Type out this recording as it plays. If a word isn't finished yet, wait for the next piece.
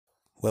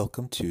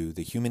Welcome to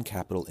the Human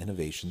Capital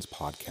Innovations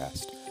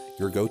Podcast,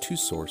 your go-to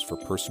source for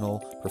personal,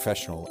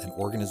 professional, and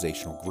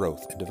organizational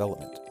growth and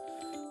development.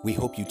 We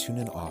hope you tune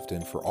in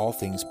often for all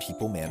things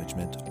people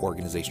management,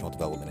 organizational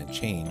development and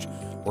change,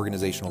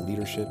 organizational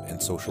leadership,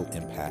 and social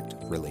impact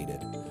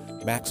related.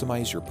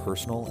 Maximize your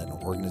personal and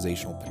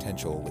organizational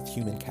potential with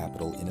Human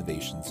Capital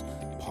Innovations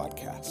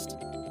Podcast.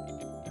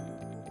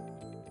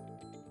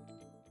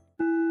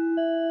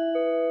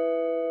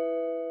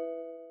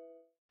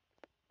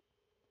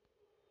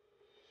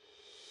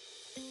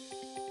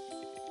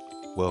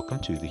 Welcome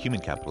to the Human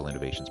Capital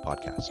Innovations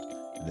Podcast.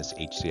 In this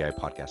HCI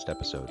podcast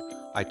episode,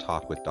 I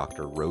talk with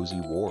Dr.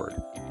 Rosie Ward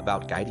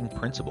about guiding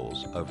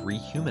principles of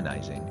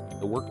rehumanizing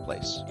the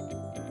workplace.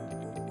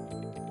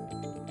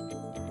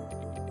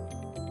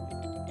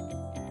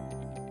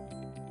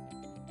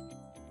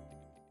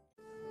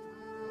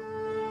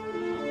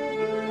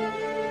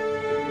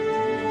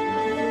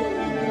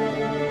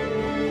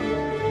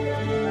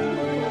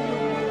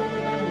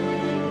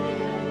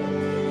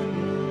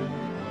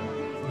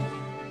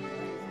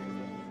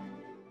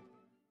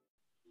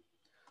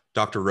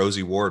 Dr.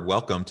 Rosie Ward,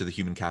 welcome to the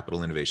Human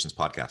Capital Innovations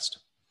Podcast.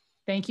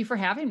 Thank you for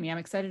having me. I'm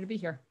excited to be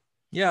here.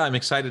 Yeah, I'm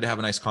excited to have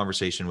a nice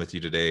conversation with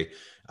you today.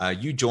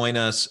 You join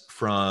us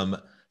from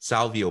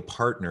Salvio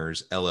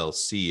Partners,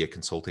 LLC, a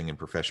consulting and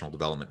professional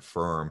development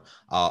firm.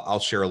 I'll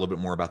share a little bit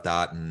more about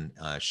that and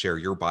share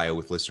your bio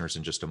with listeners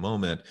in just a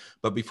moment.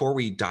 But before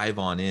we dive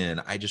on in,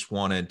 I just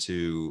wanted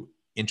to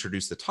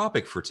introduce the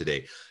topic for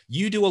today.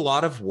 You do a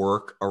lot of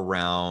work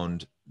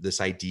around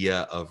this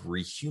idea of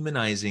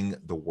rehumanizing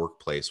the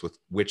workplace, with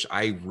which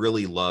I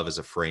really love as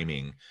a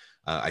framing.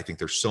 I think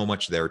there's so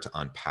much there to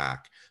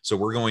unpack. So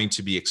we're going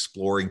to be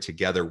exploring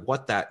together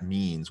what that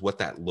means, what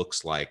that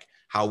looks like,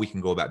 how we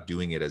can go about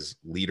doing it as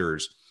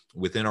leaders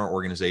within our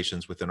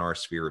organizations, within our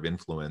sphere of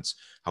influence,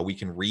 how we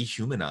can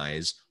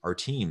rehumanize our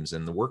teams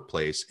and the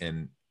workplace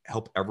and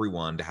help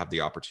everyone to have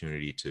the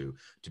opportunity to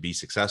be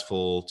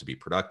successful, to be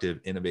productive,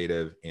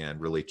 innovative, and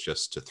really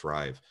just to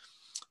thrive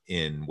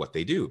in what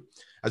they do.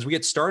 As we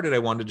get started, I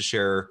wanted to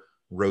share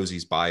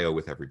Rosie's bio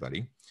with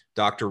everybody.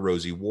 Dr.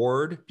 Rosie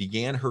Ward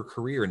began her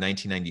career in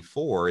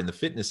 1994 in the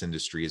fitness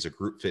industry as a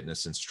group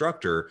fitness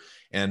instructor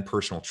and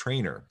personal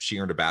trainer. She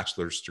earned a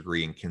bachelor's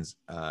degree in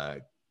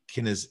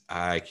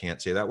I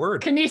can't say that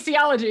word.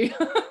 Kinesiology.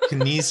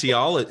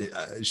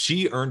 Kinesiology.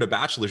 She earned a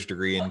bachelor's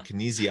degree in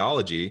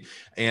kinesiology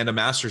and a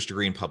master's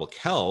degree in public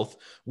health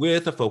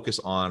with a focus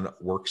on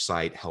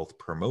worksite health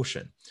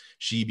promotion.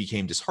 She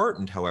became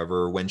disheartened,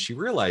 however, when she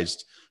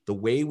realized the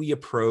way we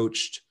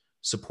approached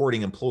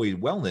supporting employee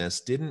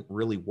wellness didn't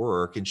really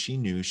work, and she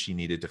knew she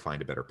needed to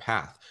find a better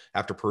path.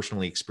 After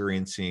personally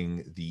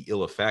experiencing the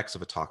ill effects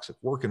of a toxic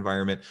work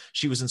environment,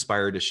 she was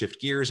inspired to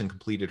shift gears and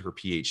completed her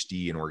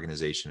PhD in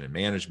organization and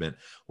management,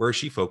 where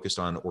she focused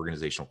on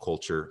organizational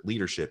culture,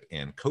 leadership,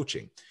 and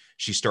coaching.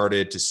 She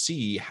started to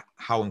see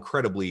how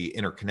incredibly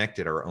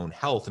interconnected our own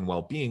health and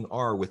well-being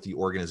are with the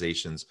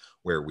organizations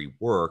where we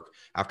work.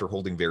 After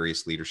holding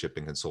various leadership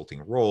and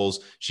consulting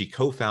roles, she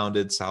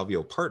co-founded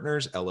Salvio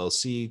Partners,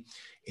 LLC,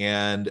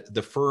 and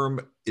the firm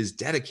is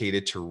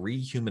dedicated to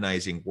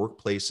rehumanizing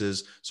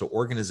workplaces so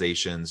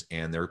organizations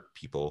and their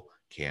people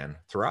can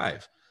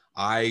thrive.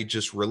 I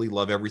just really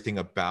love everything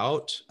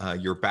about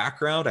your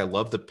background. I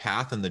love the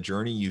path and the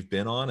journey you've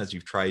been on as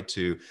you've tried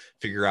to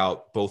figure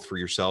out, both for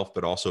yourself,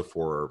 but also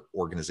for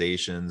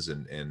organizations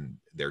and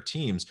their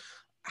teams,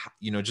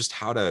 just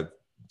how to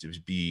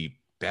be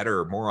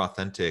better, more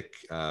authentic,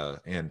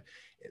 and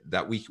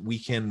that we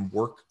can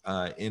work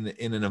in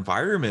an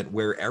environment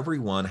where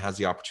everyone has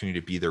the opportunity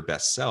to be their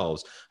best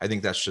selves. I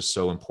think that's just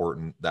so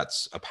important.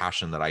 That's a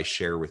passion that I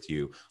share with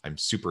you. I'm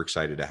super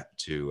excited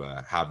to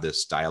have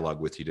this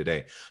dialogue with you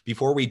today.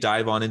 Before we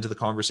dive on into the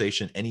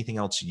conversation, anything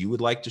else you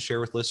would like to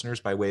share with listeners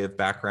by way of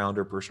background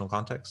or personal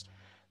context?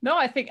 No,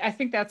 I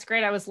think that's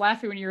great. I was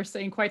laughing when you were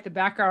saying quite the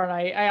background.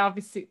 I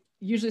obviously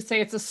usually say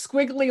it's a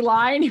squiggly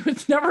line.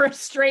 It's never a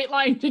straight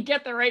line to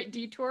get the right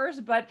detours,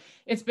 but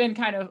it's been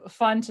kind of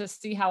fun to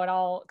see how it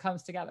all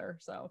comes together.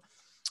 So,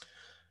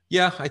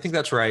 yeah, I think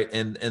that's right.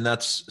 And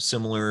that's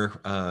similar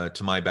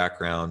to my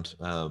background.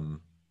 I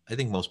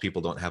think most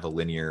people don't have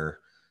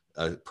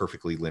a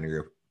perfectly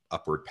linear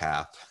upward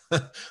path.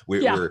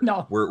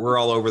 We're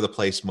all over the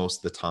place most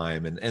of the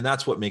time. And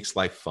that's what makes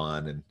life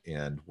fun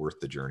and worth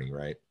the journey,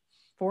 right?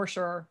 For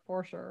sure.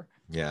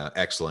 Yeah,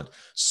 excellent.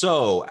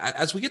 So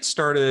as we get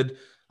started,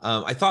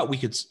 I thought we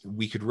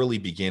could really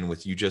begin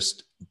with you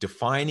just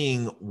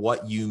defining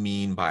what you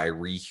mean by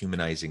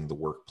rehumanizing the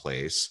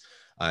workplace,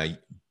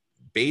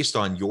 based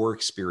on your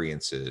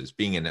experiences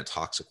being in a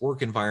toxic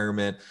work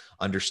environment,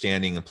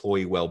 understanding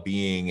employee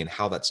well-being and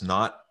how that's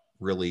not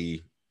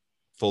really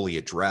fully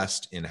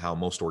addressed in how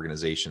most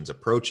organizations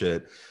approach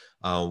it.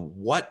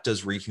 What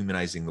does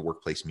rehumanizing the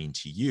workplace mean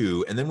to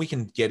you? And then we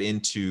can get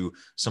into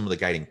some of the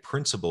guiding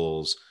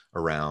principles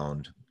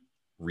around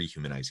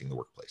rehumanizing the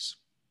workplace.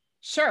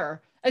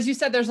 Sure. As you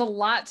said, there's a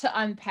lot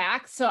to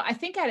unpack. So I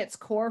think at its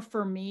core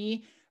for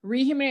me,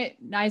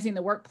 rehumanizing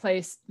the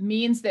workplace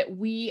means that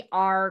we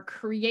are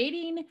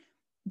creating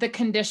the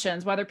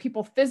conditions, whether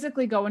people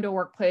physically go into a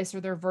workplace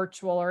or they're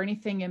virtual or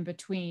anything in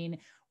between,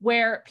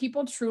 where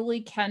people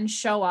truly can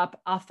show up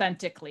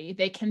authentically.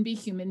 They can be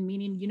human,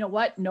 meaning, you know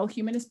what? No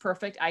human is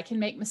perfect. I can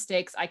make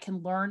mistakes. I can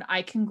learn.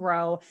 I can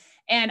grow.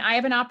 And I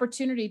have an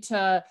opportunity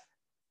to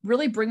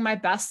really bring my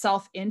best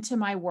self into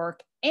my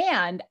work.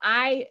 And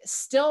I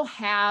still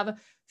have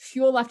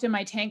fuel left in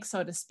my tank,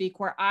 so to speak,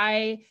 where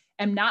I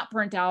am not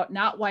burnt out,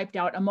 not wiped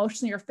out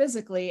emotionally or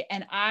physically.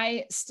 And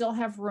I still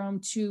have room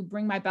to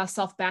bring my best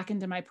self back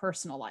into my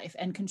personal life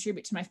and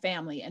contribute to my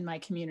family and my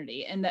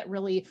community. And that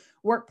really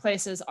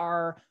workplaces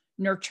are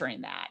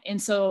nurturing that.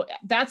 And so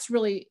that's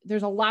really,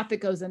 there's a lot that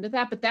goes into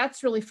that, but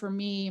that's really for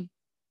me,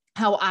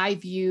 how I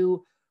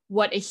view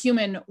what a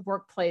human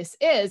workplace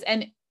is.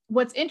 And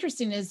what's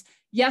interesting is,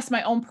 yes,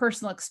 my own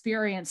personal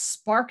experience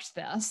sparked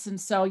this. And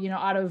so,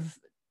 out of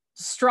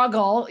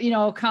struggle,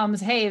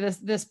 comes, hey,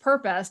 this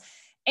purpose.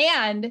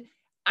 And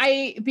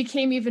I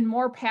became even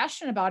more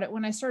passionate about it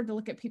when I started to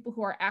look at people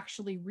who are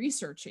actually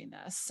researching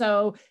this.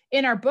 So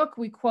in our book,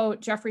 we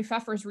quote Jeffrey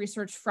Pfeffer's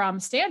research from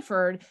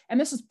Stanford, and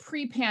this was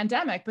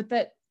pre-pandemic, but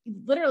that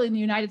literally in the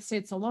United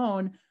States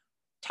alone,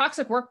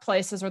 toxic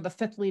workplaces are the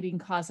 5th leading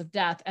cause of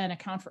death and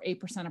account for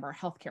 8% of our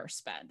healthcare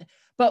spend.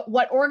 But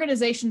what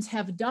organizations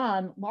have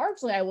done,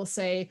 largely, I will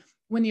say,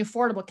 when the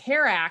Affordable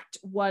Care Act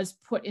was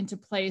put into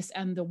place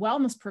and the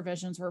wellness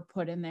provisions were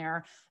put in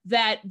there,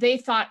 that they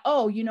thought,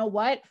 oh, you know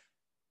what?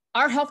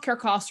 Our healthcare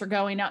costs are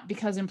going up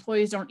because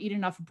employees don't eat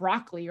enough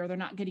broccoli or they're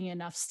not getting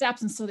enough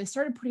steps. And so they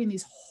started putting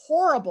these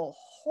horrible,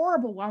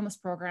 horrible wellness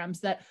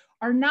programs that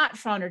are not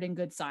founded in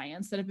good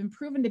science, that have been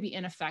proven to be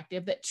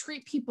ineffective, that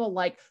treat people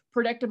like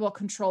predictable,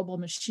 controllable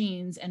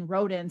machines and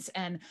rodents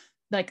and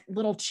like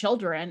little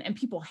children, and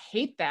people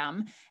hate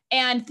them,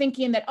 and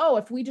thinking that, oh,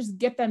 if we just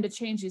get them to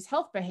change these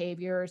health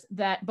behaviors,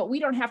 but we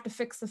don't have to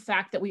fix the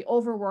fact that we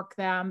overwork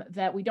them,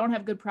 that we don't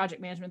have good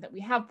project management, that we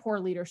have poor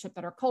leadership,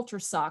 that our culture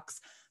sucks.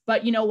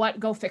 But you know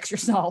what? Go fix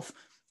yourself.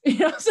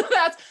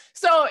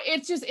 So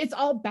it's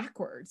all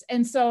backwards.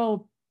 And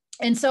so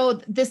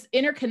this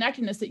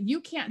interconnectedness, that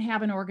you can't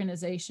have an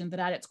organization that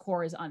at its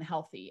core is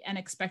unhealthy and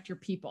expect your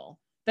people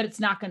that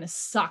it's not going to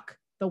suck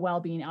the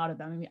well-being out of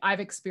them. I mean, I've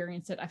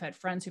experienced it. I've had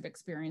friends who've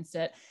experienced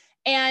it.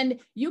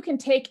 And you can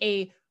take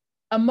a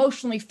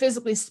emotionally,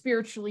 physically,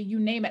 spiritually, you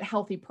name it,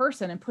 healthy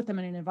person and put them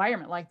in an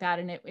environment like that,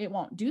 and it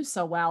won't do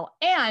so well.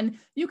 And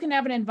you can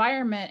have an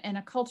environment and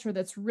a culture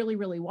that's really,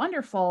 really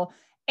wonderful.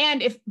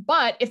 And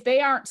if they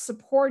aren't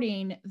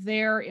supporting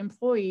their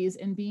employees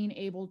in being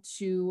able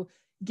to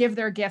give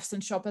their gifts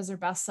and show up as their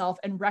best self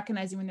and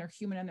recognizing when they're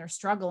human and they're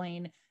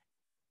struggling,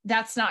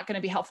 that's not going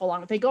to be helpful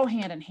along. They go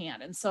hand in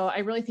hand. And so I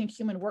really think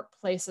human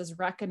workplaces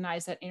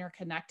recognize that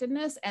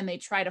interconnectedness, and they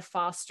try to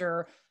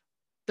foster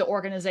the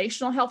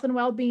organizational health and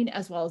well-being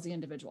as well as the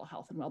individual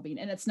health and well-being.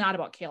 And it's not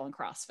about kale and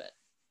CrossFit.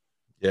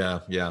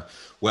 Yeah.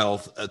 Well,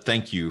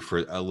 thank you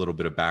for a little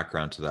bit of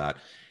background to that.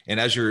 And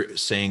as you're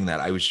saying that,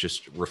 I was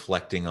just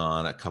reflecting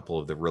on a couple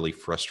of the really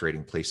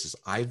frustrating places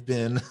I've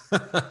been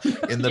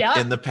in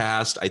the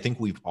past. I think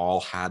we've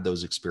all had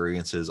those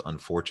experiences,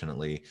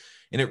 unfortunately.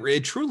 And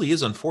it truly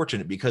is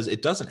unfortunate because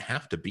it doesn't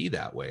have to be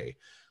that way.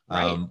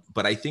 Right.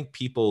 But I think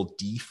people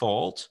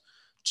default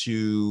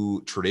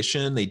to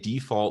tradition. They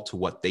default to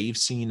what they've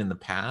seen in the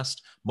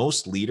past.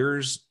 Most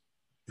leaders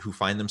who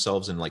find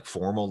themselves in like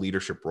formal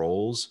leadership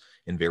roles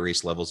in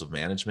various levels of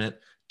management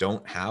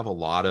don't have a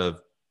lot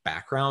of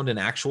background in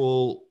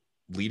actual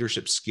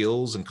leadership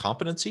skills and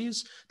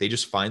competencies. They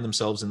just find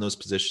themselves in those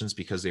positions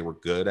because they were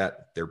good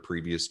at their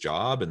previous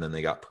job and then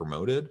they got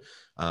promoted,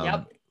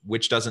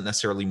 which doesn't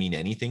necessarily mean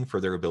anything for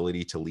their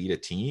ability to lead a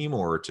team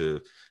or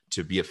to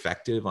be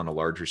effective on a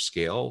larger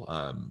scale.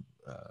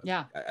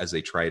 As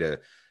they try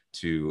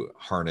to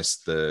harness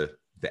the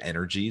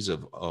energies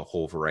of a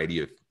whole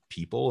variety of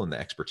people and the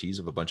expertise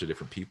of a bunch of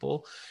different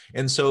people.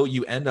 And so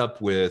you end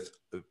up with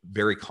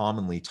very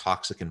commonly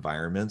toxic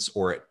environments,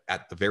 or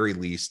at the very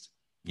least,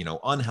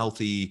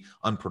 unhealthy,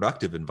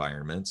 unproductive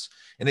environments.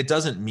 And it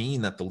doesn't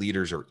mean that the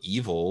leaders are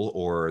evil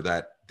or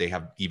that they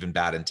have even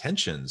bad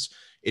intentions.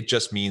 It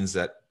just means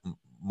that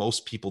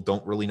most people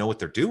don't really know what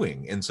they're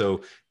doing. And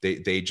so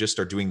they just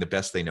are doing the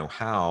best they know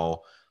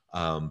how,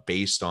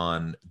 based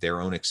on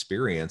their own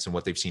experience and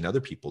what they've seen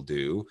other people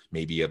do,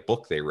 maybe a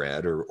book they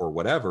read or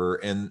whatever.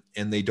 And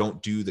they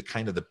don't do the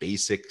kind of the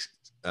basic,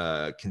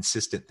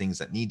 consistent things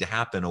that need to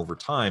happen over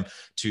time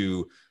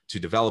to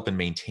develop and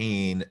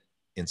maintain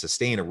and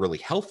sustain a really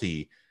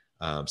healthy,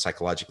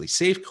 psychologically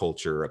safe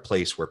culture, a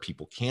place where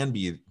people can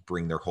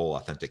bring their whole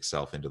authentic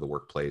self into the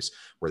workplace,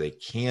 where they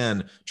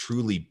can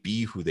truly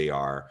be who they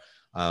are.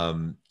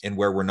 And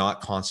where we're not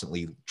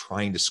constantly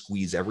trying to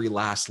squeeze every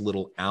last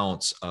little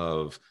ounce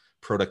of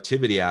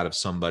productivity out of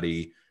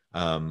somebody,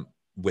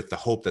 with the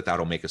hope that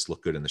that'll make us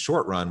look good in the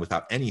short run,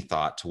 without any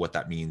thought to what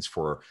that means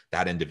for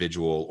that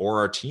individual or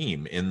our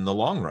team in the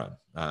long run.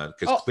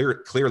 Because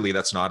clearly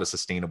that's not a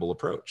sustainable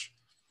approach.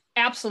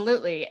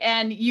 Absolutely.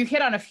 And you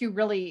hit on a few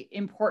really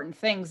important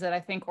things that I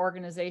think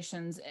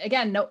organizations,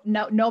 again, no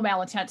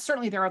malintent,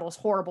 certainly there are those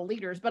horrible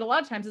leaders, but a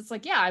lot of times it's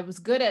like, I was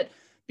good at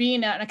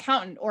being an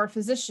accountant or a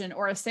physician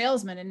or a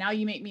salesman, and now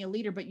you make me a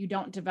leader, but you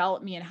don't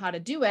develop me in how to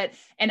do it.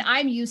 And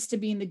I'm used to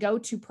being the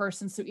go-to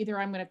person. So either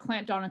I'm going to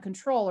clamp down and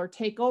control or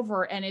take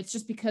over. And it's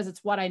just because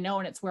it's what I know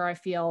and it's where I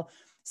feel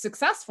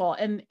successful.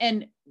 And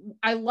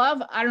I don't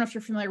know if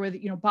you're familiar with,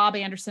 Bob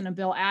Anderson and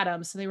Bill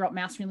Adams. So they wrote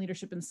Mastering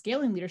Leadership and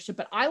Scaling Leadership,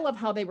 but I love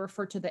how they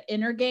refer to the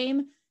inner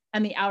game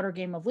and the outer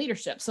game of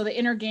leadership. So the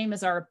inner game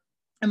is our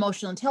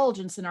emotional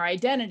intelligence and our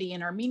identity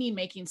and our meaning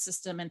making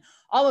system and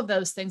all of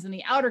those things. And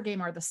the outer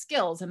game are the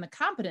skills and the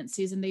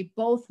competencies, and they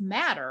both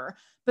matter,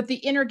 but the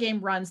inner game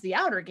runs the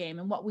outer game.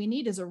 And what we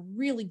need is a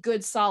really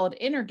good, solid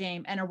inner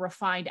game and a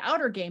refined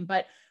outer game.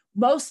 But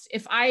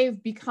if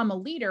I've become a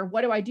leader,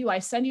 what do? I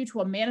send you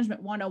to a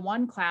management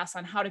 101 class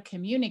on how to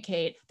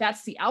communicate.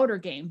 That's the outer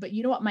game. But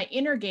you know what? My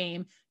inner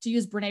game, to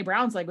use Brene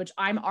Brown's language,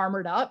 I'm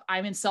armored up.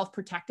 I'm in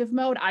self-protective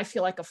mode. I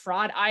feel like a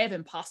fraud. I have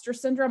imposter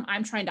syndrome.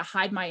 I'm trying to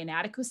hide my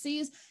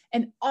inadequacies.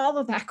 And all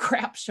of that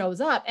crap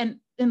shows up. And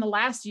in the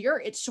last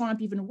year, it's shown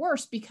up even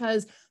worse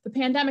because the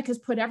pandemic has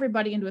put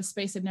everybody into a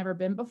space they've never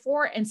been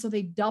before. And so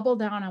they double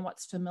down on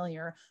what's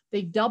familiar.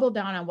 They double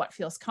down on what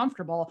feels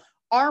comfortable.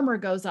 Armor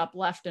goes up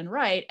left and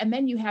right. And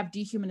then you have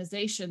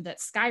dehumanization that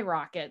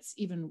skyrockets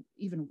even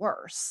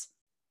worse.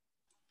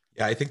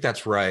 Yeah, I think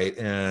that's right.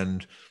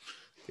 And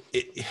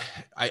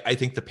I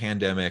think the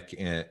pandemic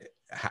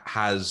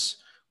has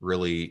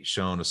really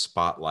shown a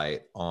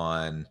spotlight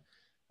on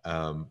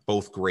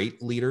both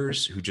great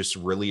leaders who just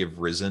really have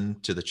risen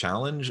to the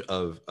challenge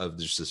of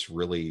just this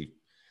really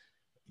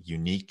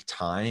unique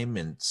time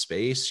and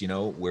space,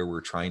 where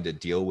we're trying to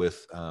deal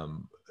with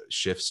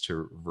shifts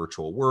to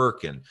virtual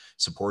work and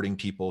supporting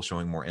people,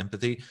 showing more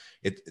empathy.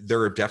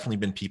 There have definitely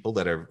been people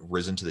that have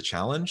risen to the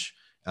challenge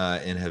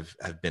and have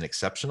been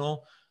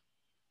exceptional,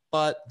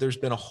 but there's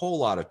been a whole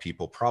lot of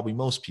people, probably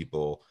most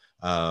people,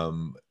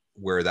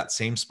 where that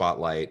same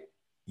spotlight,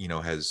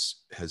 has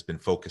been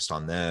focused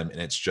on them, and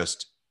it's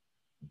just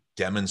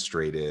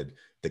demonstrated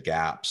the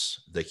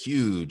gaps, the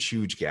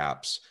huge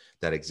gaps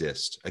that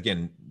exist.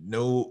 Again,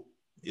 no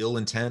ill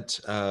intent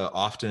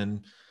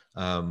often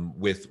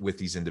with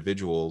these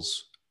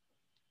individuals.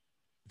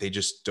 They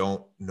just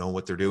don't know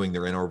what they're doing.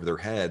 They're in over their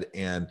head,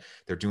 and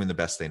they're doing the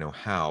best they know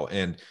how.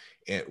 And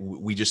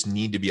we just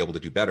need to be able to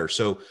do better.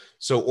 So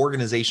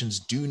organizations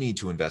do need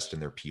to invest in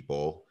their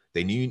people.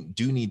 They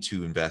do need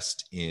to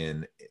invest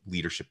in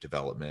leadership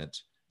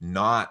development,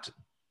 not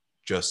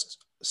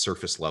just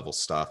surface level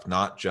stuff,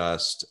 not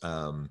just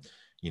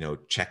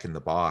checking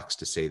the box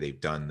to say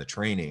they've done the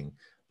training,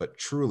 but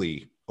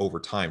truly over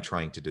time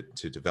trying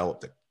to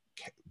develop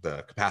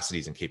the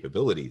capacities and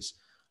capabilities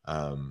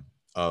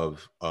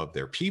of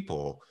their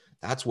people.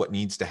 That's what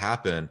needs to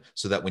happen,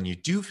 so that when you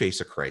do face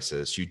a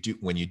crisis,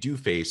 when you do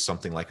face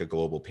something like a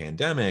global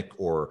pandemic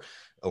or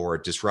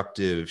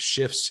disruptive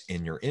shifts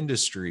in your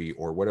industry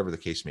or whatever the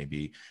case may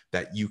be,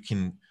 that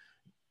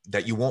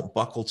you won't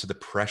buckle to the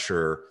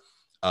pressure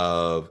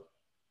of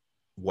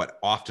what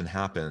often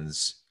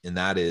happens. And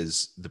that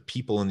is, the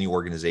people in the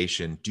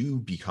organization do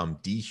become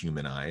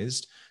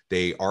dehumanized.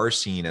 They are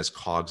seen as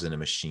cogs in a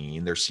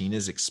machine. They're seen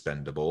as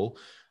expendable.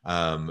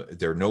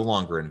 They're no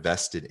longer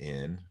invested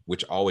in,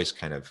 which always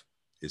kind of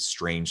is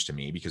strange to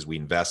me, because we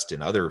invest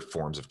in other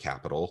forms of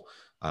capital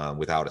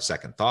without a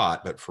second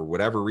thought. But for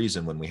whatever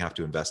reason, when we have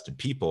to invest in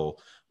people,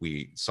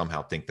 we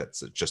somehow think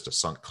that's just a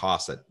sunk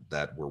cost,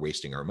 that we're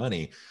wasting our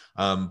money.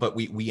 But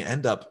we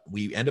end up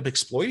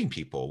exploiting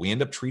people. We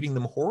end up treating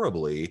them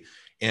horribly,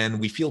 and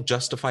we feel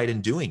justified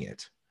in doing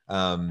it.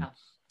 And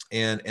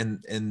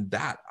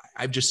that,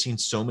 I've just seen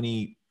so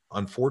many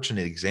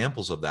unfortunate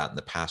examples of that in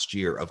the past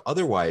year, of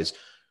otherwise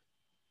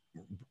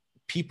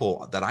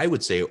people that I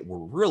would say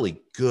were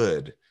really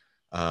good,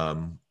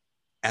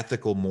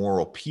 ethical,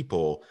 moral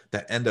people,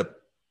 that end up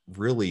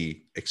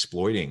really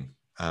exploiting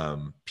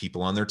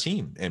people on their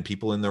team and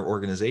people in their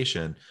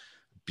organization,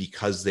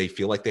 because they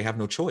feel like they have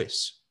no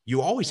choice.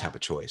 You always have a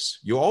choice.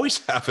 You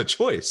always have a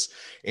choice.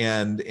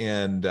 And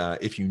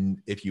if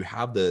you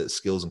have the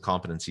skills and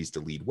competencies to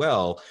lead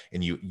well,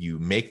 and you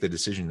make the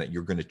decision that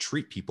you're going to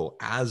treat people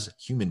as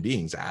human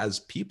beings,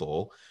 as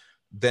people,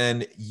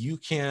 then you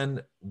can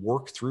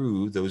work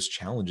through those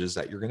challenges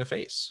that you're going to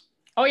face.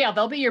 Oh yeah,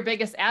 they'll be your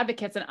biggest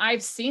advocates. And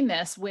I've seen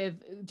this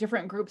with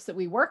different groups that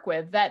we work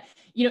with, that,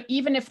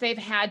 even if they've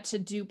had to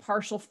do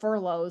partial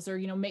furloughs or,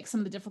 make some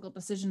of the difficult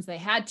decisions they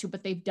had to,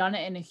 but they've done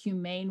it in a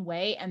humane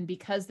way. And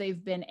because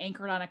they've been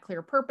anchored on a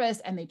clear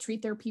purpose and they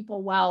treat their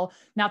people well,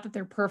 not that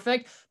they're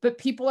perfect, but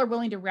people are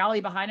willing to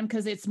rally behind them,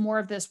 because it's more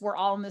of this, we're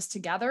all in this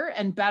together,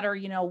 and better,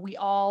 we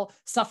all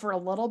suffer a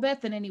little bit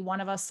than any one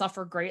of us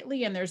suffer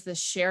greatly. And there's this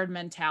shared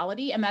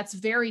mentality, and that's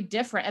very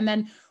different. And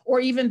then, or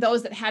even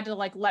those that had to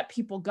let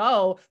people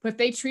go, but if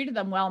they treated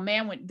them well,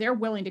 man, when they're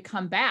willing to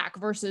come back,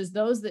 versus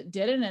those that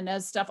didn't. And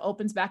as stuff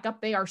opens back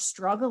up, they are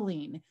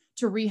struggling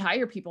to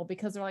rehire people,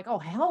 because they're like, oh,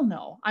 hell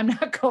no, I'm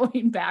not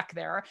going back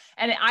there.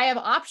 And I have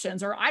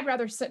options, or I'd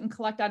rather sit and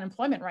collect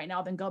unemployment right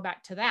now than go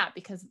back to that,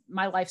 because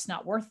my life's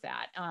not worth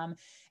that.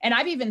 And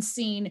I've even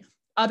seen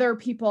other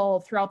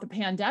people throughout the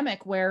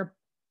pandemic where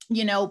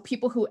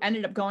people who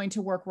ended up going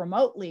to work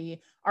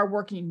remotely are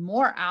working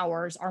more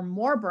hours, are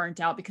more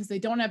burnt out because they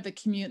don't have the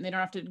commute and they don't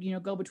have to,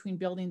 go between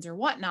buildings or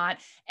whatnot.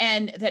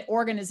 And that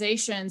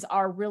organizations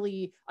are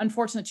really,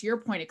 unfortunate to your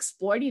point,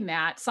 exploiting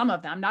that. Some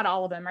of them, not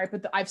all of them, right?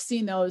 But I've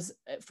seen those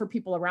for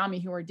people around me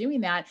who are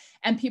doing that,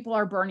 and people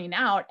are burning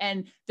out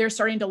and they're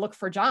starting to look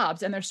for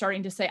jobs and they're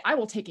starting to say, I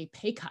will take a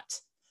pay cut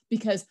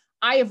because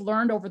I have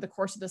learned over the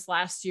course of this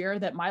last year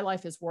that my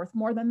life is worth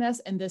more than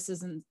this, and this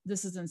is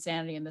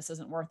insanity, and this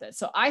isn't worth it.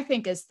 So I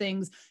think as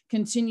things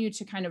continue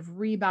to kind of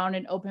rebound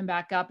and open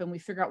back up, and we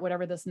figure out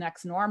whatever this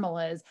next normal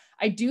is,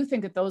 I do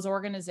think that those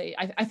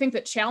organizations, I think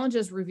that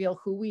challenges reveal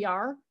who we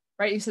are.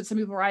 Right? You said some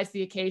people rise to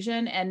the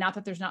occasion, and not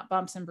that there's not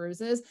bumps and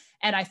bruises.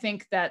 And I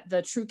think that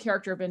the true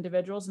character of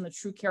individuals and the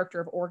true character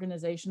of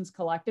organizations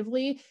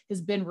collectively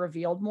has been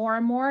revealed more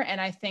and more.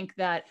 And I think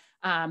that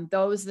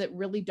those that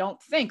really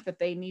don't think that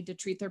they need to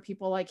treat their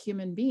people like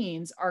human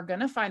beings are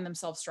going to find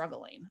themselves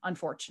struggling,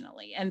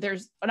 unfortunately. And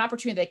there's an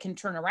opportunity they can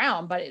turn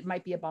around, but it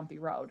might be a bumpy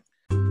road.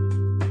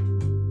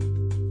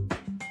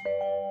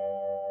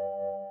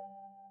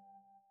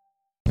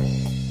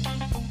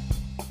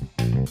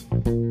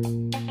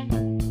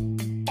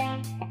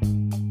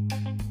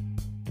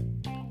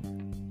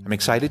 I'm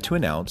excited to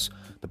announce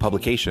the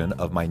publication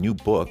of my new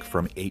book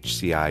from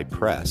HCI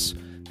Press,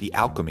 The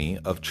Alchemy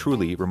of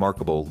Truly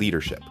Remarkable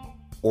Leadership: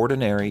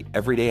 Ordinary,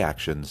 Everyday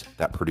Actions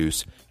That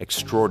Produce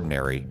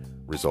Extraordinary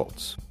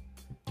Results.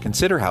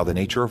 Consider how the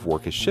nature of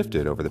work has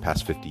shifted over the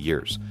past 50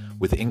 years.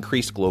 With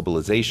increased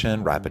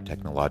globalization, rapid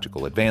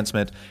technological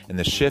advancement, and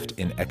the shift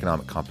in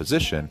economic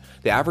composition,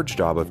 the average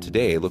job of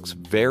today looks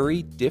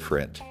very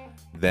different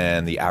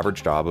than the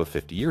average job of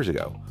 50 years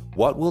ago.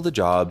 What will the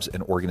jobs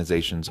and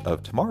organizations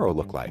of tomorrow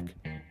look like?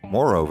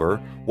 Moreover,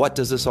 what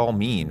does this all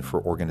mean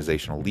for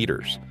organizational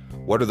leaders?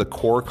 What are the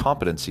core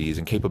competencies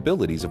and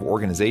capabilities of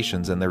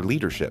organizations and their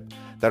leadership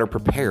that are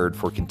prepared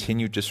for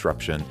continued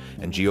disruption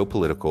and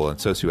geopolitical and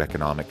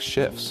socioeconomic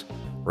shifts?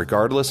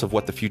 Regardless of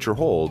what the future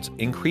holds,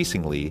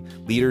 increasingly,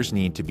 leaders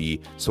need to be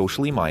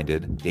socially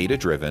minded,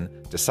 data-driven,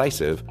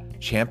 decisive,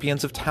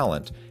 champions of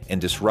talent, and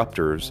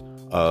disruptors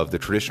of the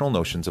traditional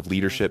notions of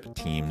leadership,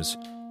 teams,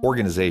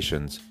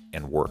 organizations,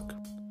 and work.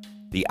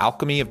 The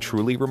Alchemy of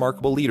Truly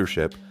Remarkable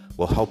Leadership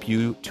will help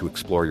you to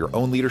explore your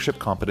own leadership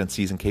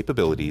competencies and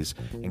capabilities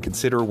and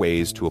consider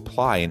ways to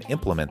apply and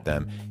implement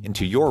them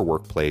into your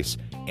workplace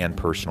and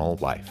personal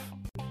life.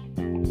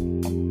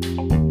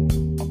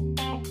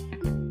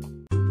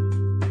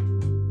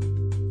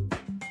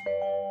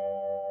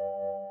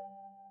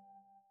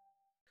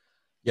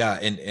 Yeah,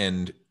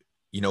 and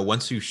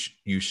once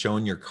you've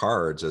shown your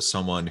cards as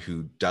someone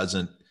who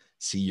doesn't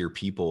see your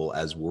people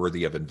as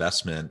worthy of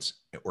investment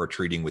or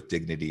treating with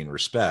dignity and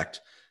respect,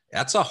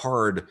 that's a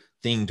hard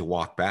thing to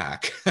walk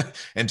back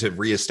and to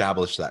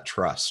reestablish that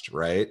trust,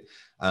 right?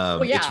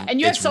 Well, yeah. And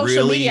you have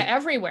social media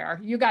everywhere.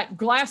 You got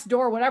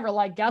Glassdoor, whatever.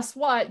 Like, guess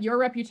what? Your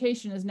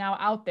reputation is now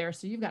out there.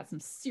 So you've got some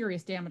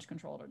serious damage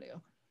control to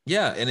do.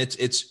 Yeah. And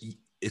it's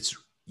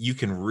you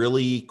can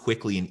really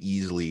quickly and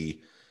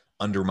easily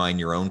undermine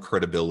your own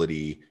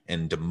credibility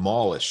and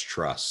demolish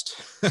trust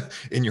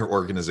in your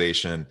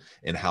organization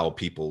and how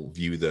people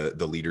view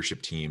the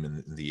leadership team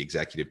and the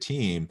executive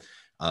team.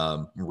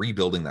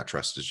 Rebuilding that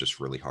trust is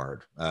just really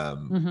hard.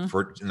 And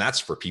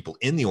that's for people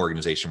in the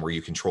organization where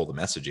you control the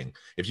messaging.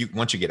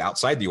 Once you get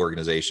outside the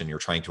organization, you're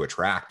trying to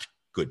attract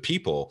good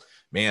people,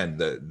 man,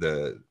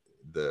 the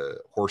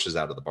horse is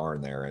out of the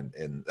barn there.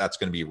 And that's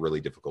going to be a really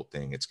difficult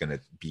thing. It's going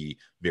to be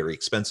very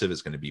expensive.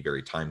 It's going to be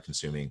very time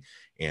consuming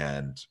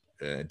and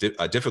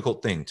a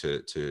difficult thing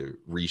to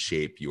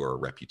reshape your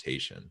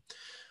reputation.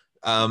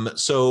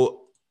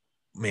 So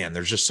man,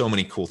 there's just so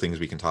many cool things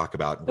we can talk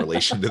about in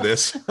relation to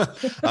this.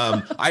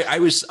 I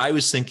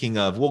was thinking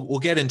of, we'll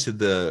get into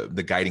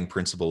the guiding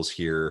principles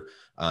here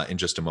in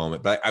just a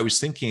moment, but I was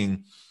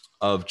thinking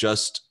of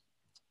just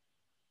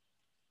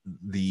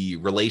the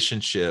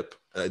relationship,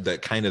 the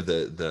kind of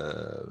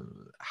the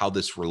how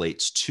this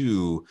relates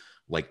to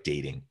like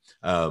dating.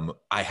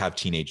 I have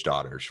teenage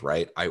daughters,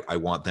 right? I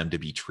want them to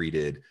be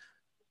treated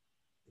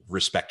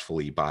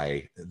respectfully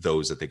by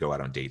those that they go out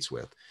on dates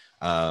with.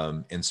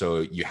 And so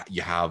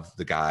you have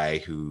the guy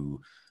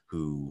who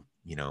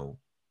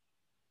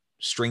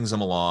strings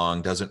them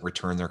along, doesn't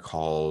return their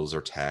calls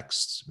or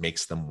texts,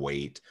 makes them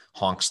wait,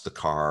 honks the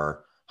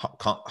car,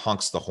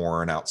 honks the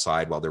horn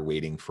outside while they're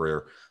waiting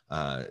for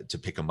to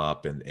pick them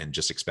up and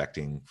just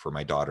expecting for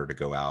my daughter to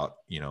go out,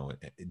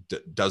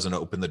 doesn't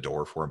open the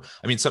door for them.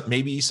 I mean,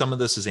 maybe some of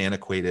this is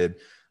antiquated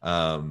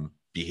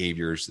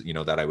behaviors,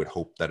 that I would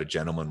hope that a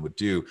gentleman would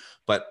do.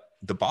 But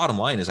the bottom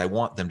line is I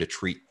want them to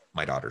treat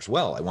my daughters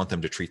well. I want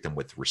them to treat them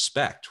with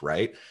respect,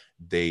 right?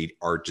 They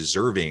are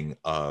deserving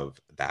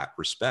of that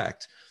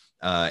respect.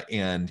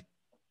 And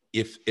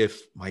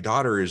if my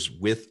daughter is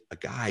with a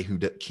guy who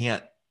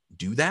can't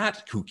do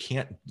that, who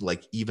can't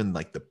even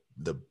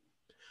the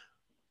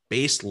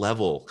base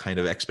level kind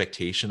of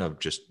expectation of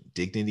just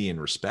dignity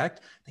and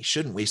respect, they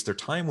shouldn't waste their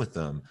time with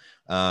them.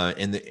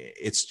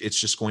 It's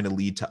just going to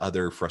lead to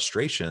other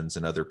frustrations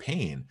and other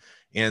pain.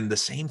 And the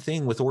same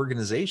thing with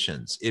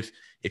organizations.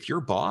 If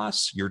your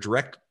boss, your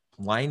direct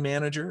line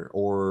manager,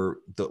 or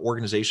the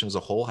organization as a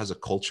whole has a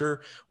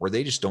culture where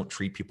they just don't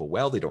treat people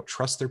well, they don't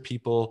trust their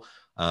people,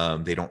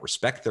 they don't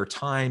respect their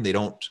time,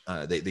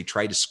 they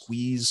try to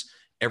squeeze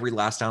every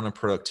last ounce of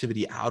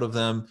productivity out of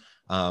them.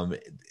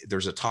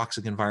 There's a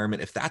toxic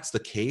environment. If that's the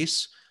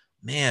case,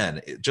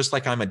 man, just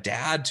like I'm a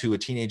dad to a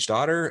teenage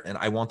daughter and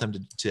I want them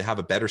to have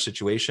a better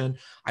situation,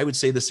 I would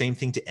say the same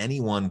thing to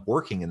anyone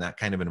working in that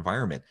kind of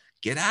environment.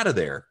 Get out of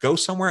there, go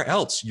somewhere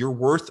else. You're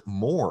worth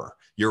more.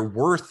 You're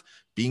worth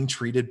being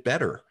treated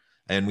better.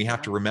 And we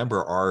have to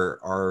remember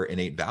our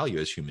innate value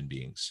as human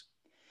beings.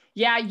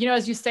 Yeah, you know,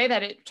 as you say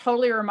that, it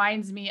totally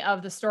reminds me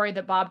of the story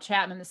that Bob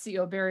Chapman, the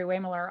CEO of Barry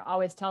Wehmiller,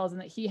 always tells,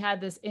 and that he had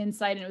this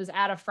insight, and it was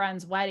at a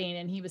friend's wedding,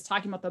 and he was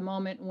talking about the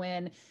moment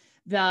when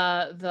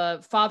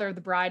the father of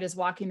the bride is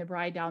walking the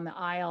bride down the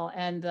aisle,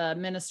 and the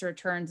minister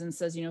turns and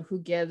says, you know, who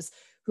gives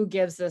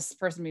this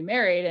person to be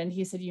married? And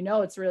he said, you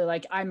know, it's really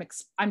like,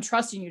 I'm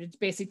trusting you to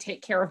basically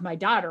take care of my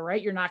daughter,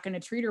 right? You're not going to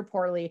treat her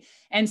poorly.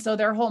 And so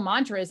their whole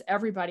mantra is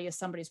everybody is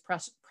somebody's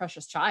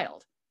precious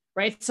child.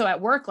 Right. So at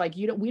work, like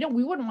we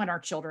wouldn't want our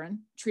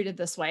children treated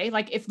this way.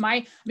 Like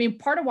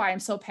part of why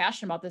I'm so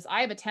passionate about this, I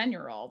have a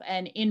 10-year-old,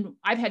 and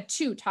I've had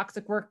 2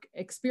 toxic work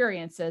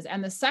experiences.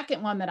 And the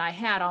second one that I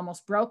had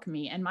almost broke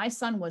me. And my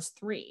son was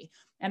 3.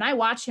 And I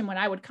watched him when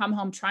I would come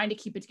home trying to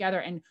keep it together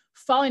and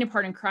falling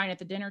apart and crying at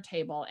the dinner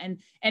table.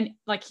 And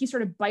like, he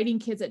started biting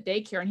kids at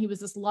daycare, and he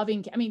was this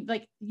loving,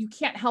 like, you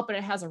can't help it.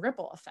 It has a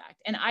ripple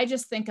effect. And I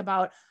just think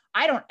about,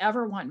 I don't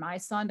ever want my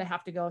son to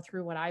have to go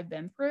through what I've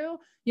been through.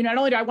 You know, not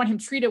only do I want him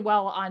treated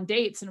well on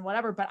dates and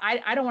whatever, but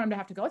I don't want him to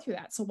have to go through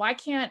that. So why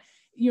can't,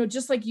 you know,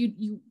 just like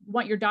you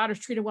want your daughters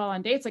treated well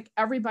on dates, like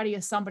everybody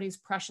is somebody's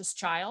precious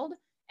child.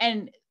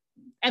 And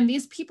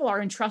these people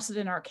are entrusted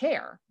in our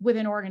care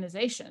within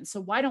organizations.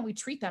 So why don't we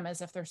treat them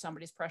as if they're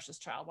somebody's precious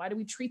child? Why do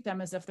we treat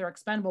them as if they're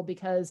expendable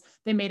because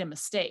they made a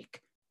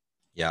mistake?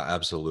 Yeah,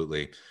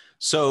 absolutely.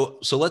 So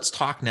let's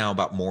talk now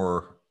about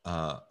more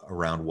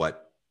around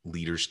what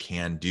leaders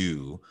can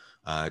do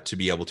to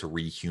be able to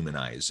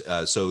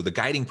rehumanize. So the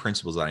guiding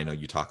principles that I know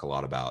you talk a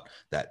lot about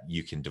that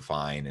you can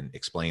define and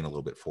explain a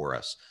little bit for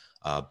us: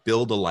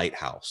 build a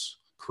lighthouse,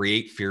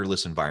 create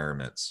fearless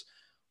environments,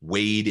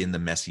 wade in the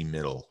messy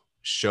middle,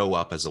 show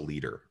up as a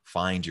leader,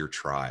 find your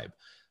tribe.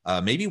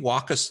 Maybe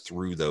walk us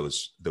through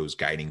those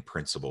guiding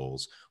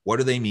principles. What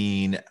do they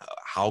mean?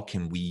 How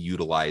can we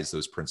utilize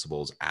those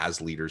principles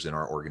as leaders in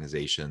our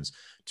organizations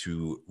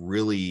to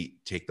really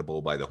take the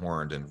bull by the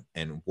horn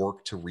and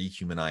work to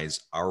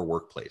rehumanize our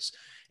workplace?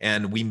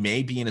 And we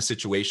may be in a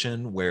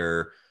situation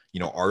where, you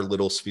know, our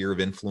little sphere of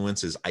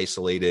influence is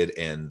isolated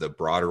and the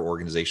broader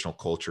organizational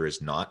culture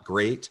is not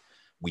great.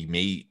 We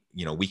may,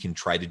 you know, we can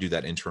try to do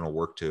that internal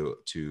work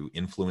to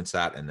influence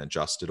that and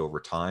adjust it over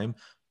time.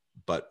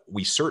 But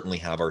we certainly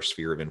have our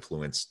sphere of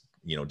influence,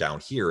 you know, down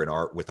here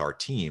with our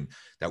team,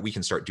 that we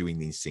can start doing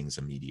these things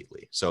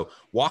immediately. So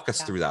walk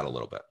us through that a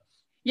little bit.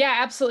 Yeah,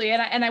 absolutely.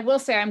 And I will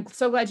say, I'm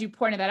so glad you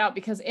pointed that out,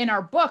 because in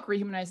our book,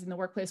 Rehumanizing the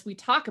Workplace, we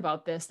talk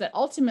about this, that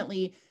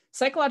ultimately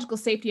psychological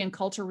safety and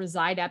culture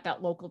reside at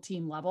that local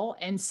team level.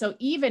 And so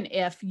even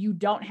if you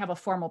don't have a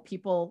formal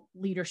people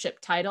leadership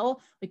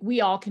title, like,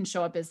 we all can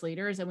show up as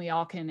leaders and we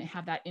all can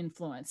have that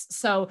influence.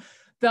 So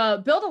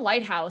the build a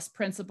lighthouse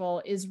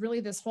principle is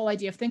really this whole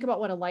idea of, think about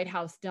what a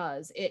lighthouse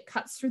does. It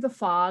cuts through the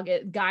fog.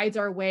 It guides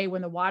our way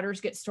when the waters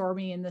get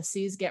stormy and the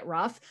seas get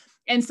rough.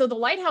 And so the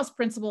lighthouse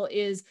principle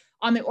is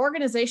on the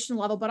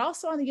organizational level, but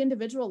also on the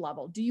individual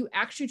level. Do you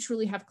actually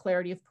truly have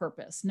clarity of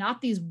purpose?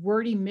 Not these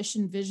wordy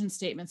mission vision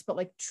statements, but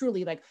like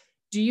truly, like,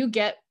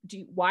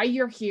 why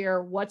you're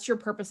here? What's your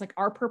purpose? Like,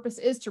 our purpose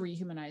is to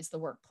rehumanize the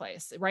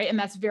workplace, right? And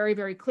that's very,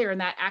 very clear.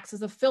 And that acts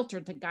as a filter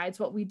that guides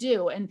what we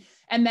do. And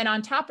then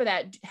on top of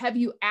that, have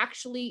you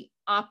actually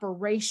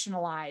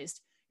operationalized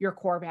your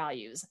core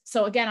values?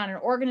 So again, on an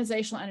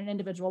organizational and an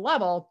individual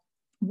level,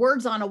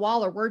 words on a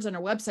wall or words on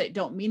a website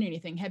don't mean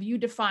anything. Have you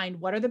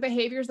defined what are the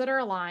behaviors that are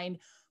aligned?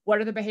 What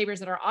are the behaviors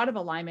that are out of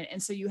alignment?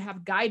 And so you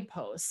have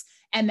guideposts,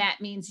 and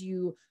that means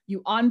you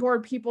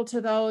onboard people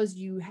to those,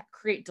 you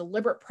create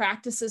deliberate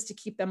practices to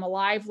keep them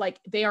alive. Like,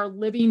 they are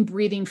living,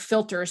 breathing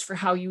filters for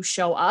how you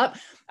show up.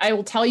 I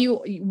will tell you,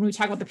 when we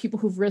talk about the people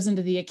who've risen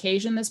to the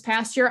occasion this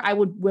past year, I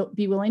would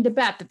be willing to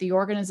bet that the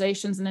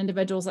organizations and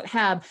individuals that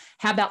have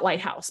that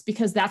lighthouse,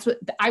 because that's what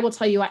I will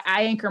tell you.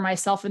 I anchor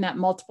myself in that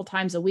multiple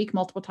times a week,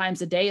 multiple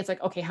times a day. It's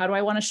like, okay, how do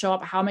I want to show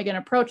up? How am I going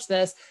to approach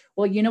this?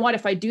 Well, you know what?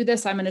 If I do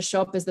this, I'm going to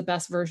show up as the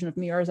best version of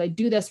me, or as I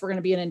do this, we're going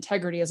to be in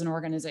integrity as an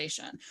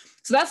organization.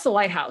 So that's the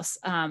lighthouse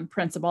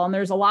principle. And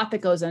there's a lot that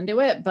goes into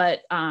it,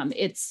 but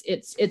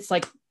it's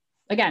like,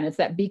 again, it's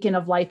that beacon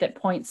of light that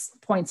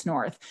points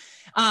north.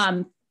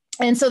 And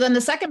so then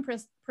the second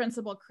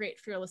principle, create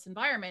fearless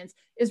environments,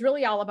 is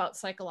really all about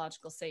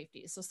psychological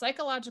safety. So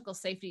psychological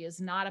safety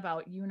is not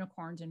about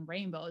unicorns and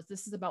rainbows.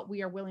 This is about,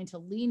 we are willing to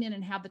lean in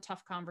and have the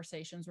tough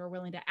conversations. We're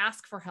willing to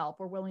ask for help.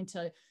 We're willing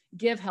to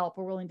give help.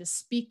 We're willing to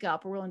speak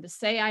up. We're willing to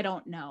say, I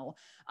don't know.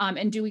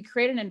 And do we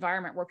create an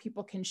environment where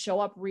people can show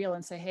up real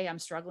and say, hey, I'm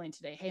struggling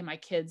today. Hey, my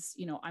kids,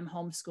 I'm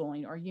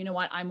homeschooling, or you know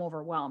what, I'm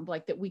overwhelmed.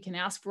 Like, that we can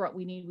ask for what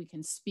we need. We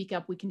can speak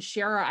up. We can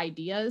share our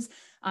ideas.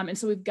 And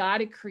so we've got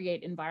to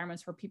create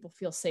environments where people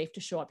feel safe to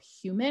show up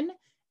human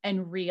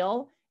and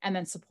real, and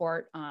then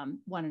support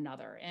one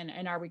another.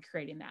 And are we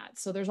creating that?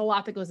 So there's a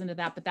lot that goes into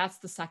that, but that's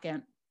the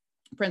second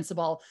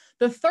principle.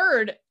 The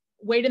third,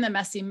 wait in the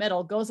messy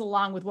middle, goes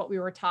along with what we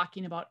were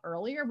talking about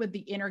earlier with the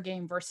inner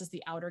game versus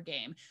the outer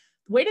game.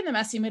 Wait in the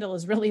messy middle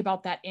is really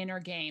about that inner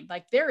game.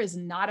 Like, there is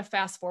not a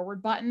fast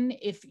forward button.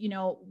 If you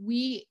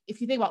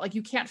think about, like,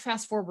 you can't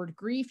fast forward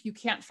grief, you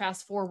can't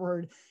fast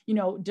forward,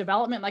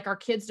 development. Like, our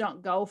kids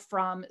don't go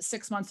from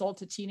 6 months old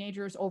to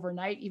teenagers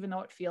overnight, even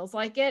though it feels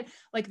like it.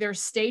 Like,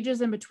 there's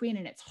stages in between,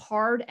 and it's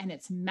hard and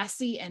it's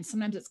messy, and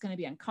sometimes it's going to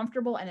be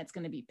uncomfortable and it's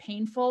going to be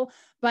painful,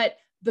 but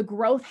the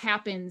growth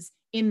happens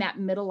in that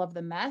middle of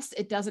the mess.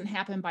 It doesn't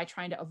happen by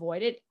trying to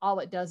avoid it. All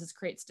it does is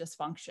creates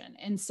dysfunction.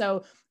 And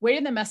so wait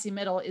in the messy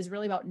middle is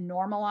really about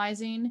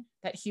normalizing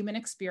that human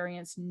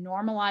experience,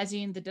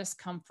 normalizing the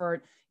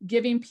discomfort,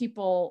 giving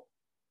people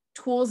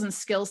tools and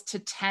skills to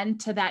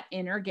tend to that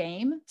inner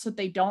game so that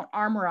they don't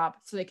armor up,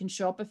 so they can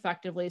show up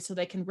effectively, so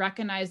they can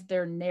recognize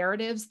their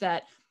narratives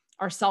that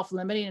are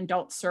self-limiting and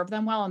don't serve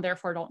them well, and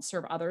therefore don't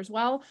serve others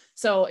well.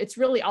 So it's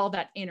really all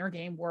that inner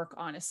game work,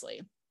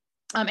 honestly.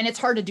 And it's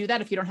hard to do that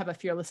if you don't have a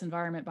fearless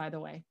environment, by the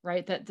way,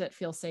 right? That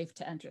feels safe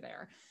to enter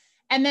there.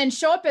 And then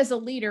show up as a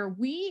leader.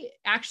 We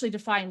actually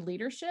define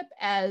leadership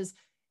as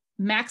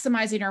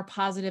maximizing our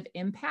positive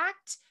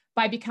impact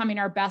by becoming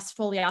our best,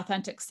 fully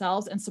authentic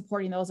selves and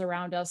supporting those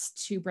around us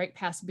to break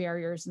past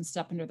barriers and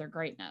step into their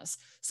greatness.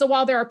 So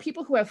while there are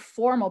people who have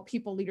formal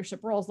people leadership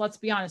roles, let's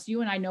be honest,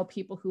 you and I know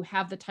people who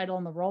have the title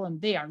and the role, and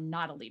they are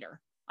not a leader.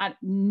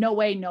 No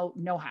way,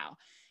 no how.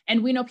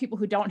 And we know people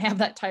who don't have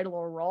that title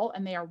or role,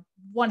 and they are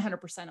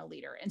 100% a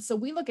leader. And so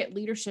we look at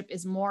leadership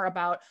is more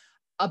about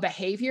a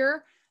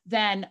behavior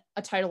than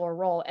a title or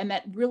role. And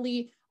that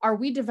really, are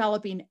we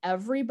developing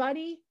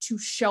everybody to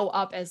show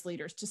up as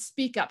leaders, to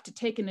speak up, to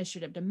take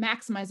initiative, to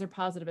maximize their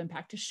positive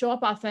impact, to show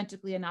up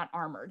authentically and not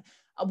armored,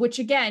 which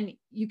again,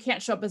 you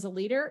can't show up as a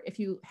leader if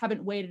you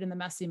haven't waited in the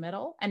messy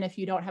middle and if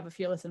you don't have a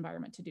fearless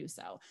environment to do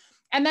so.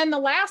 And then the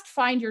last,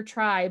 find your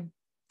tribe.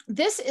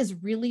 This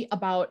is really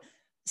about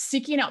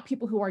seeking out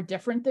people who are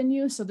different than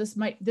you. So this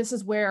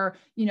is where,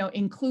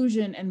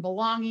 inclusion and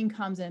belonging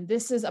comes in.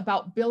 This is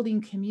about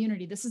building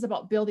community. This is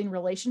about building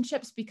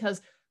relationships,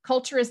 because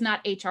culture is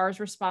not HR's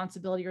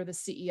responsibility or the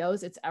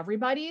CEO's, it's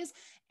everybody's.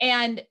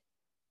 And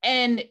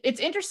it's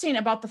interesting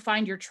about the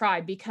find your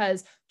tribe,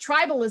 because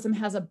tribalism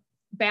has a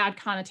bad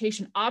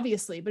connotation,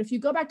 obviously, but if you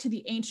go back to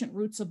the ancient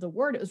roots of the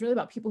word, it was really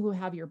about people who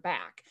have your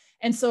back.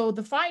 And so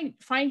the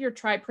find your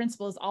tribe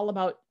principle is all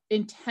about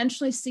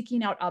intentionally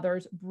seeking out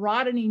others,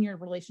 broadening your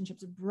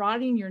relationships,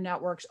 broadening your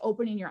networks,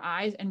 opening your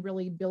eyes, and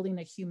really building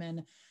a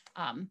human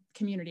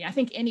community. I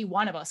think any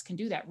one of us can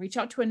do that. Reach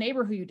out to a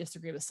neighbor who you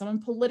disagree with,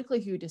 someone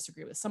politically who you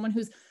disagree with, someone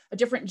who's a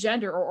different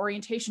gender or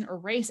orientation or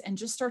race, and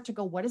just start to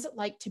go, what is it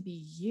like to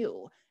be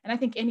you? And I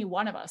think any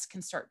one of us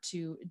can start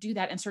to do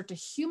that and start to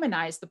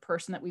humanize the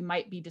person that we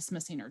might be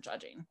dismissing or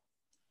judging.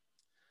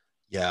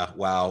 Yeah.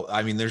 Wow.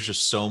 I mean, there's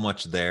just so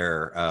much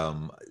there.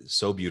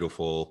 So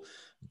beautiful,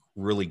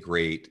 really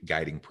great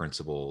guiding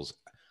principles.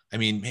 I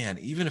mean, man,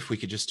 even if we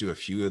could just do a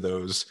few of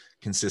those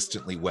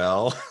consistently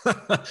well,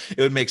 it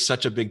would make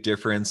such a big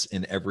difference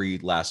in every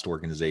last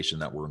organization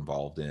that we're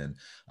involved in.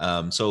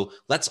 So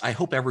I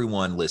hope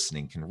everyone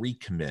listening can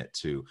recommit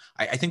to,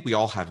 I think we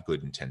all have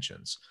good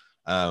intentions,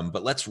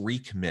 but let's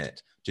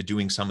recommit to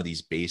doing some of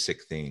these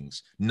basic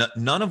things.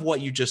 None of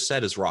what you just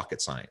said is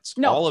rocket science.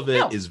 All of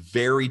it is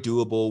very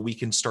doable. We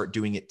can start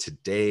doing it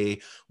today.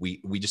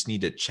 We just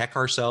need to check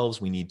ourselves.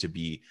 We need to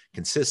be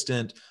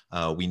consistent.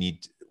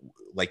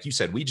 Like you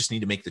said, we just need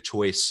to make the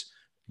choice,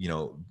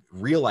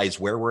 realize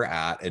where we're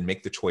at and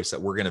make the choice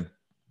that we're going to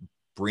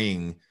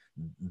bring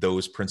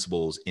those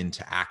principles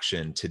into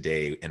action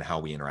today and how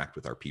we interact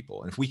with our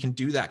people. And if we can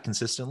do that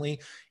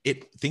consistently,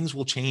 things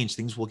will change,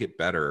 things will get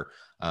better,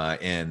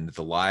 and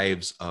the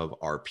lives of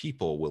our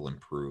people will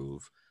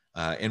improve.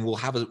 And we'll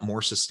have a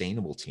more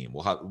sustainable team.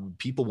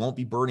 People won't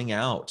be burning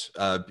out.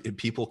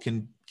 People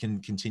can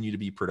continue to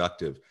be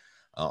productive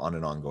on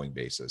an ongoing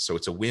basis. So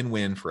it's a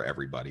win-win for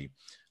everybody.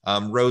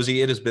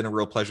 Rosie, it has been a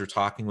real pleasure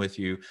talking with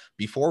you.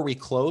 Before we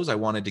close, I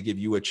wanted to give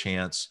you a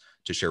chance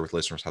to share with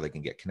listeners how they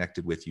can get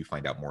connected with you,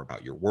 find out more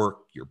about your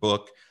work, your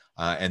book,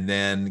 and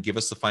then give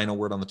us the final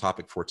word on the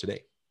topic for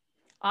today.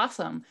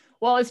 Awesome.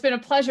 Well, it's been a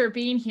pleasure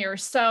being here.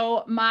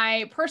 So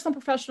my personal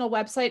professional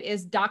website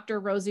is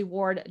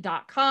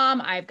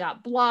drrosieward.com. I've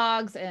got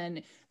blogs,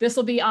 and this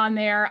will be on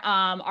there.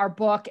 Our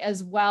book,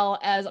 as well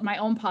as my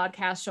own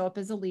podcast, Show Up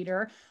as a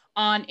Leader.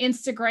 On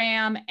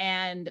Instagram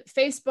and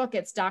Facebook,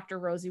 it's Dr.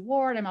 Rosie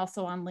Ward. I'm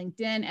also on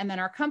LinkedIn. And then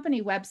our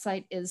company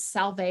website is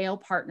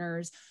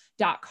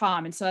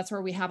salveopartners.com. And so that's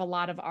where we have a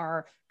lot of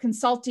our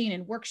consulting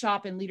and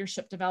workshop and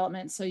leadership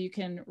development. So you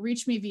can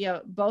reach me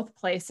via both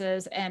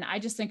places. And I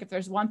just think if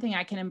there's one thing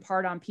I can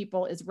impart on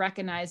people is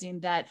recognizing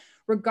that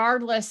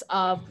regardless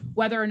of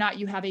whether or not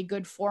you have a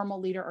good formal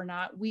leader or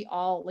not, we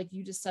all, like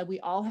you just said, we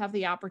all have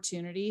the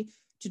opportunity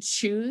to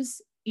choose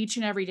each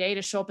and every day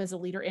to show up as a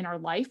leader in our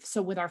life.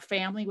 So with our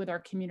family, with our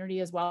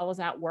community, as well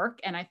as at work.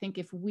 And I think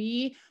if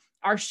we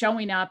are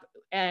showing up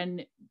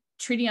and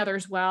treating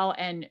others well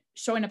and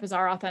showing up as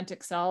our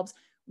authentic selves,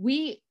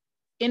 we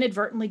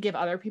inadvertently give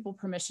other people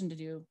permission to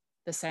do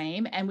the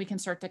same. And we can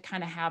start to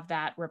kind of have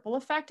that ripple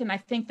effect. And I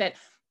think that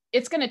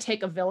it's going to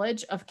take a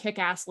village of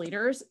kick-ass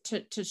leaders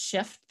to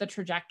shift the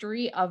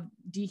trajectory of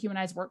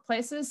dehumanized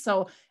workplaces.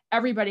 So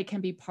everybody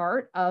can be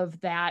part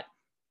of that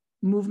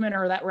movement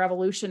or that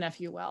revolution,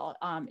 if you will,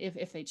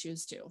 if they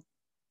choose to.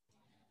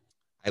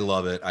 I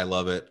love it. I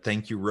love it.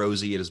 Thank you,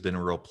 Rosie. It has been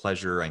a real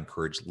pleasure. I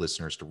encourage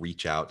listeners to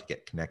reach out, to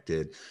get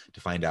connected, to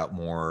find out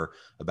more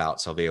about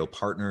Salveo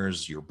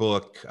Partners, your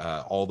book,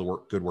 all the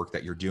good work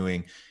that you're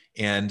doing.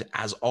 And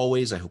as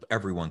always, I hope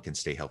everyone can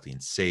stay healthy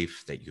and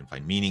safe, that you can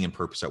find meaning and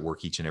purpose at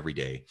work each and every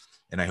day.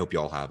 And I hope you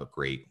all have a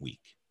great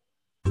week.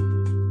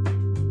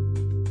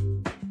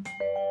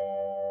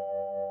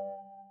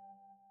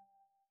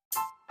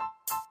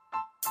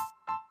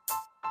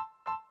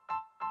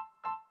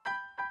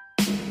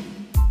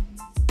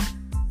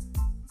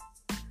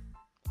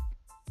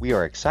 We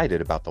are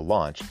excited about the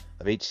launch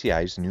of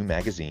HCI's new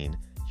magazine,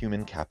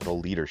 Human Capital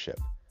Leadership.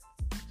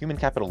 Human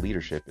Capital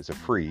Leadership is a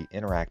free,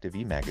 interactive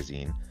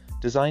e-magazine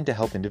designed to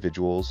help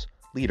individuals,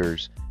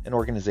 leaders, and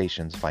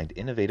organizations find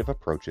innovative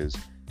approaches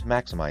to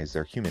maximize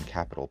their human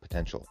capital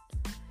potential.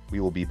 We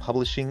will be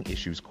publishing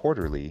issues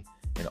quarterly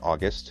in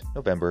August,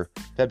 November,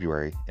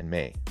 February, and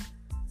May.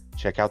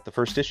 Check out the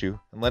first issue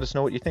and let us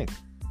know what you think.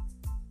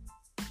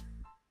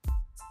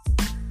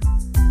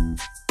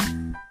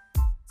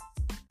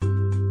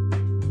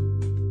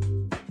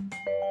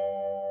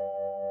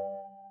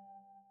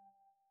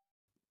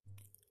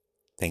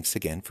 Thanks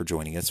again for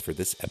joining us for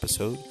this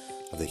episode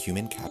of the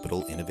Human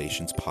Capital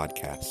Innovations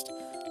Podcast.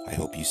 I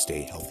hope you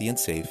stay healthy and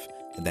safe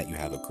and that you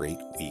have a great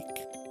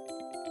week.